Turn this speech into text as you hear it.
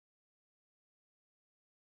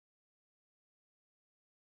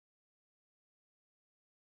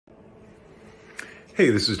Hey,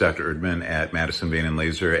 this is Dr. Erdman at Madison Vein and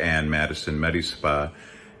Laser and Madison Medispa.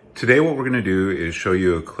 Today what we're going to do is show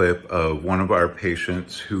you a clip of one of our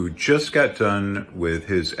patients who just got done with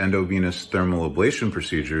his endovenous thermal ablation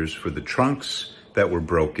procedures for the trunks that were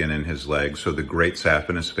broken in his leg, so the great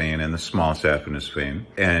saphenous vein and the small saphenous vein.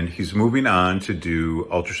 And he's moving on to do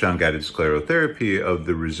ultrasound-guided sclerotherapy of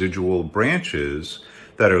the residual branches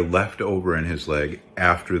that are left over in his leg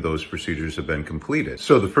after those procedures have been completed.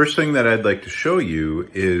 So the first thing that I'd like to show you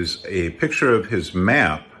is a picture of his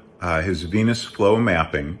map, his venous flow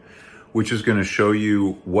mapping, which is going to show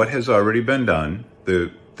you what has already been done,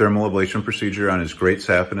 the thermal ablation procedure on his great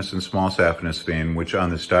saphenous and small saphenous vein, which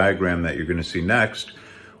on this diagram that you're going to see next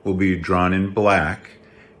will be drawn in black,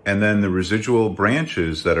 and then the residual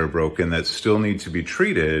branches that are broken that still need to be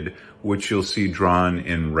treated, which you'll see drawn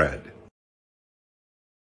in red.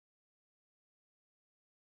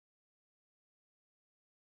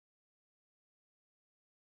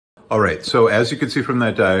 All right, so as you can see from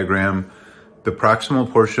that diagram, the proximal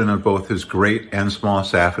portion of both his great and small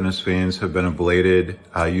saphenous veins have been ablated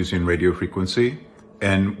using radiofrequency.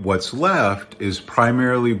 And what's left is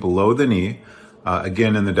primarily below the knee,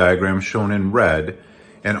 again in the diagram shown in red.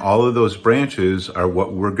 And all of those branches are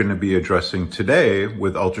what we're going to be addressing today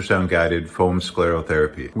with ultrasound-guided foam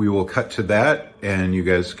sclerotherapy. We will cut to that, and you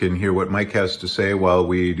guys can hear what Mike has to say while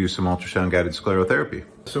we do some ultrasound-guided sclerotherapy.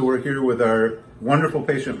 So we're here with our wonderful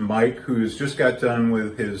patient, Mike, who's just got done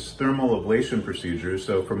with his thermal ablation procedure.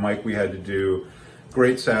 So for Mike, we had to do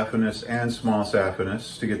great saphenous and small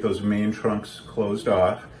saphenous to get those main trunks closed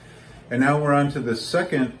off. And now we're on to the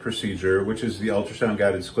second procedure, which is the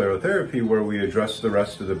ultrasound-guided sclerotherapy, where we address the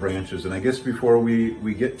rest of the branches. And I guess before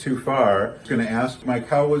we get too far, I'm going to ask Mike,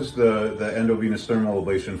 how was the endovenous thermal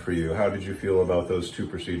ablation for you? How did you feel about those two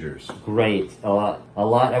procedures? Great, a lot.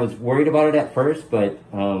 I was worried about it at first, but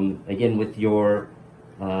again, with your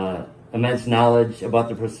immense knowledge about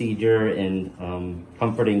the procedure and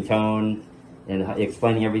comforting tone and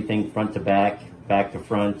explaining everything front to back, back to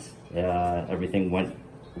front, everything went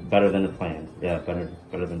better than planned. Yeah,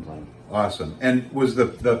 better than planned. Awesome. And was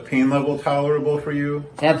the pain level tolerable for you?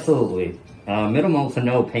 Absolutely. Minimal to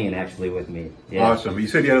no pain actually with me. Yeah. Awesome. You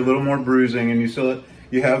said you had a little more bruising, and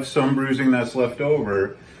you have some bruising that's left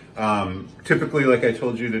over. Typically, like I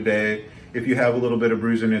told you today, if you have a little bit of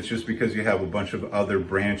bruising, it's just because you have a bunch of other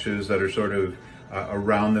branches that are sort of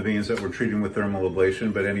around the veins that we're treating with thermal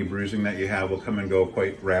ablation, but any bruising that you have will come and go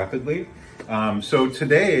quite rapidly. So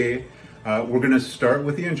today, we're going to start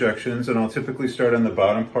with the injections, and I'll typically start on the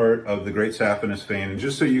bottom part of the great saphenous vein. And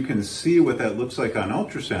just so you can see what that looks like on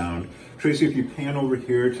ultrasound, Tracy, if you pan over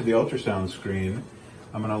here to the ultrasound screen,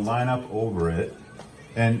 I'm going to line up over it.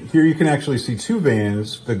 And here you can actually see two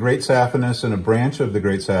veins, the great saphenous and a branch of the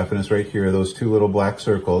great saphenous right here, those two little black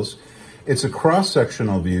circles. It's a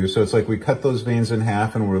cross-sectional view, so it's like we cut those veins in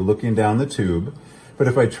half and we're looking down the tube. But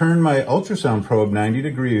if I turn my ultrasound probe 90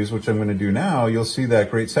 degrees, which I'm going to do now, you'll see that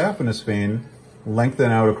great saphenous vein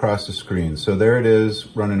lengthen out across the screen. So there it is,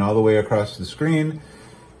 running all the way across the screen.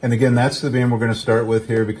 And again, that's the vein we're going to start with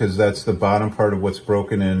here because that's the bottom part of what's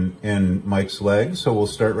broken in Mike's leg. So we'll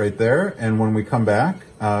start right there. And when we come back,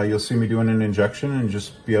 you'll see me doing an injection and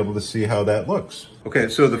just be able to see how that looks. Okay,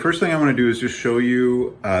 so the first thing I want to do is just show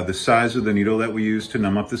you the size of the needle that we use to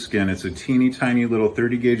numb up the skin. It's a teeny tiny little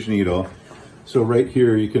 30 gauge needle. So right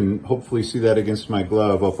here, you can hopefully see that against my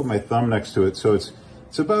glove. I'll put my thumb next to it. So it's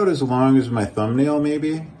about as long as my thumbnail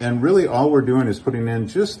maybe. And really all we're doing is putting in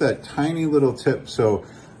just that tiny little tip. So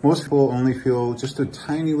most people only feel just a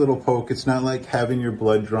tiny little poke. It's not like having your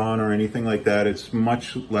blood drawn or anything like that. It's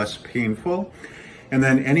much less painful. And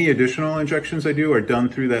then any additional injections I do are done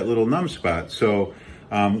through that little numb spot. So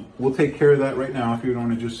we'll take care of that right now if you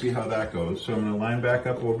want to just see how that goes. So I'm going to line back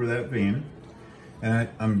up over that vein. And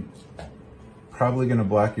I'm probably going to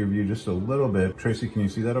block your view just a little bit. Tracy, can you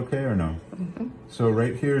see that okay or no? Mm-hmm. So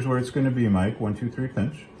right here is where it's going to be, Mike. 1, 2, 3,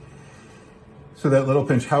 pinch. So that little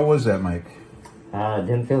pinch, how was that, Mike?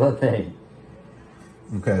 Didn't feel a thing.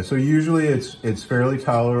 Okay, so usually it's fairly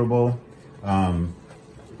tolerable.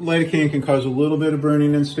 Lidocaine can cause a little bit of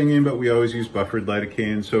burning and stinging, but we always use buffered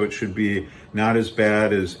lidocaine, so it should be not as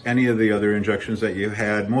bad as any of the other injections that you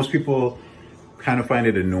had. Most people kind of find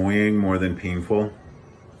it annoying more than painful.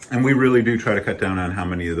 And we really do try to cut down on how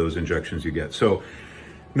many of those injections you get. So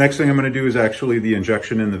next thing I'm going to do is actually the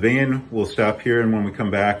injection in the vein. We'll stop here, and when we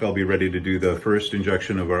come back, I'll be ready to do the first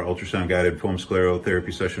injection of our ultrasound-guided foam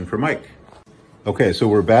sclerotherapy session for Mike. Okay, so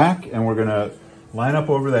we're back, and we're going to line up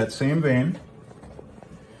over that same vein.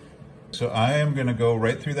 So I am going to go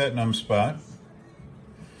right through that numb spot.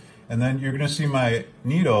 And then you're going to see my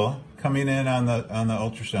needle coming in on the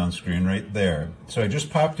ultrasound screen right there. So I just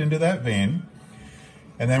popped into that vein.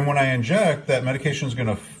 And then when I inject, that medication is going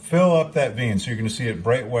to fill up that vein. So you're going to see it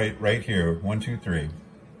bright white right here. 1, 2, 3.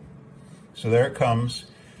 So there it comes.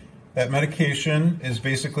 That medication is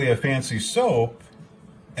basically a fancy soap.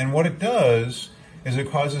 And what it does is it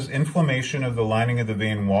causes inflammation of the lining of the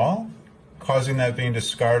vein wall, causing that vein to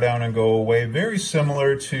scar down and go away, very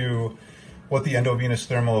similar to what the endovenous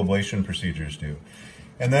thermal ablation procedures do.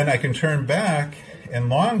 And then I can turn back in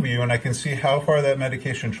long view and I can see how far that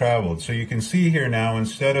medication traveled. So you can see here now,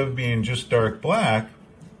 instead of being just dark black,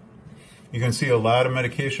 you can see a lot of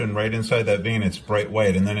medication right inside that vein. It's bright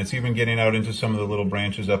white, and then it's even getting out into some of the little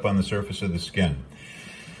branches up on the surface of the skin.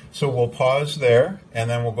 So we'll pause there, and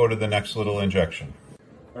then we'll go to the next little injection.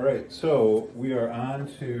 All right, so we are on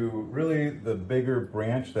to really the bigger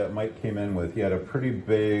branch that Mike came in with. He had a pretty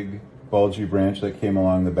big, bulgy branch that came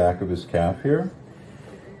along the back of his calf here.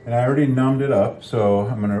 And I already numbed it up, so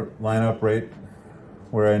I'm gonna line up right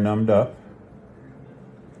where I numbed up.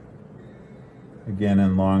 Again,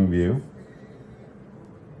 in long view.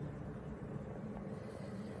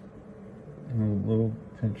 And a little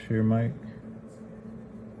pinch here, Mike.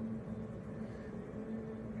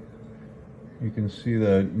 You can see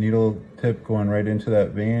the needle tip going right into that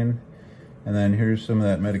vein. And then here's some of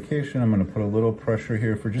that medication. I'm going to put a little pressure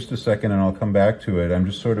here for just a second and I'll come back to it. I'm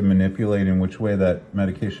just sort of manipulating which way that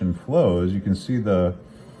medication flows. You can see the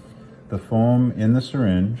foam in the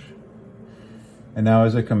syringe. And now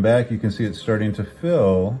as I come back, you can see it's starting to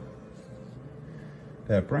fill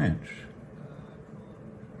that branch.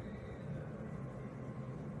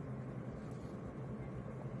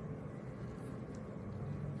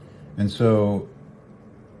 And so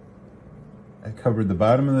I covered the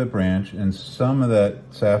bottom of the branch and some of that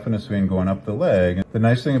saphenous vein going up the leg. The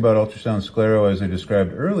nice thing about ultrasound sclero, as I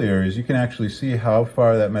described earlier, is you can actually see how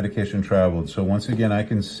far that medication traveled. So once again, I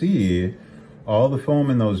can see all the foam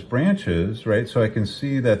in those branches, right? So I can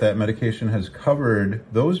see that that medication has covered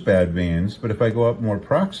those bad veins. But if I go up more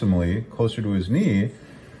proximally, closer to his knee,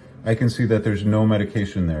 I can see that there's no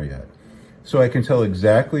medication there yet. So I can tell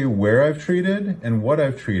exactly where I've treated and what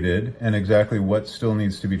I've treated and exactly what still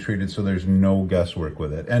needs to be treated, so there's no guesswork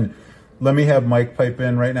with it. And let me have Mike pipe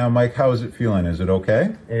in right now. Mike, how is it feeling? Is it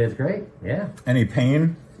okay? It is great, yeah. Any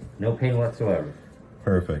pain? No pain whatsoever.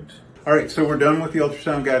 Perfect. All right, so we're done with the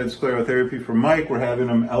ultrasound-guided sclerotherapy for Mike. We're having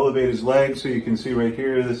him elevate his leg, so you can see right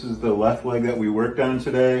here, this is the left leg that we worked on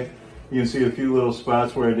today. You can see a few little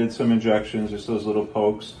spots where I did some injections, just those little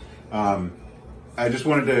pokes. I just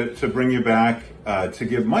wanted to bring you back to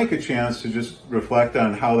give Mike a chance to just reflect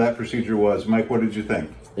on how that procedure was. Mike, what did you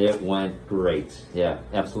think? It went great. Yeah,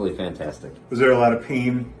 absolutely fantastic. Was there a lot of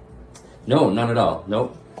pain? No, none at all.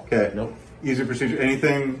 Nope. Okay. Nope. Easy procedure.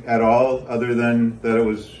 Anything at all other than that it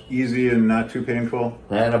was easy and not too painful?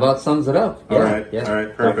 That about sums it up. Yeah. All right. Yeah. All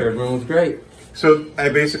right. Perfect. Everyone was great. So I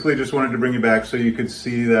basically just wanted to bring you back so you could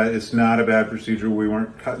see that it's not a bad procedure. We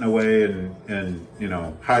weren't cutting away and you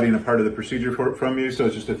know, hiding a part of the procedure from you. So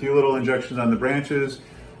it's just a few little injections on the branches.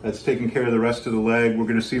 That's taking care of the rest of the leg. We're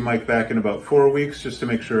going to see Mike back in about 4 weeks just to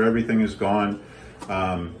make sure everything is gone.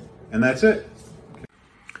 And that's it.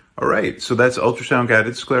 All right. So that's ultrasound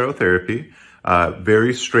guided sclerotherapy.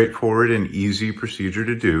 Very straightforward and easy procedure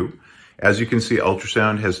to do. As you can see,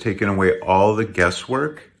 ultrasound has taken away all the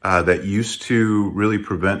guesswork that used to really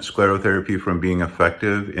prevent sclerotherapy from being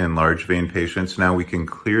effective in large vein patients. Now we can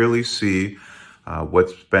clearly see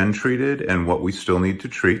what's been treated and what we still need to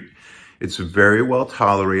treat. It's very well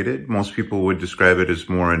tolerated. Most people would describe it as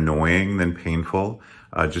more annoying than painful,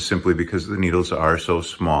 just simply because the needles are so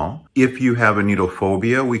small. If you have a needle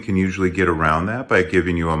phobia, we can usually get around that by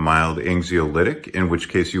giving you a mild anxiolytic, in which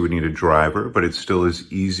case you would need a driver, but it still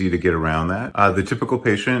is easy to get around that. The typical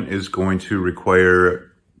patient is going to require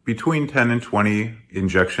between 10 and 20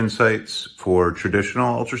 injection sites for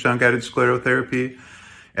traditional ultrasound-guided sclerotherapy,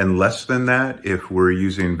 and less than that if we're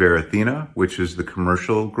using Varithena, which is the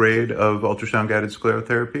commercial grade of ultrasound-guided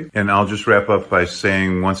sclerotherapy. And I'll just wrap up by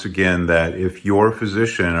saying once again that if your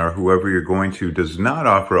physician or whoever you're going to does not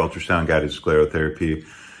offer ultrasound-guided sclerotherapy,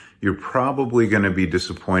 you're probably going to be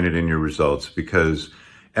disappointed in your results, because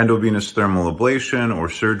endovenous thermal ablation or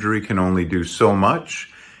surgery can only do so much.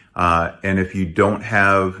 And if you don't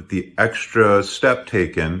have the extra step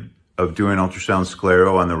taken of doing ultrasound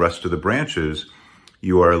sclero on the rest of the branches,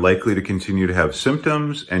 you are likely to continue to have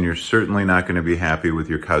symptoms, and you're certainly not going to be happy with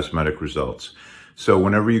your cosmetic results. So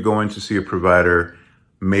whenever you go in to see a provider,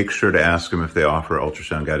 make sure to ask them if they offer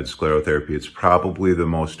ultrasound-guided sclerotherapy. It's probably the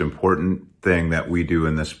most important thing that we do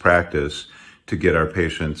in this practice to get our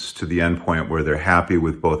patients to the end point where they're happy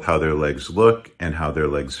with both how their legs look and how their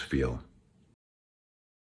legs feel.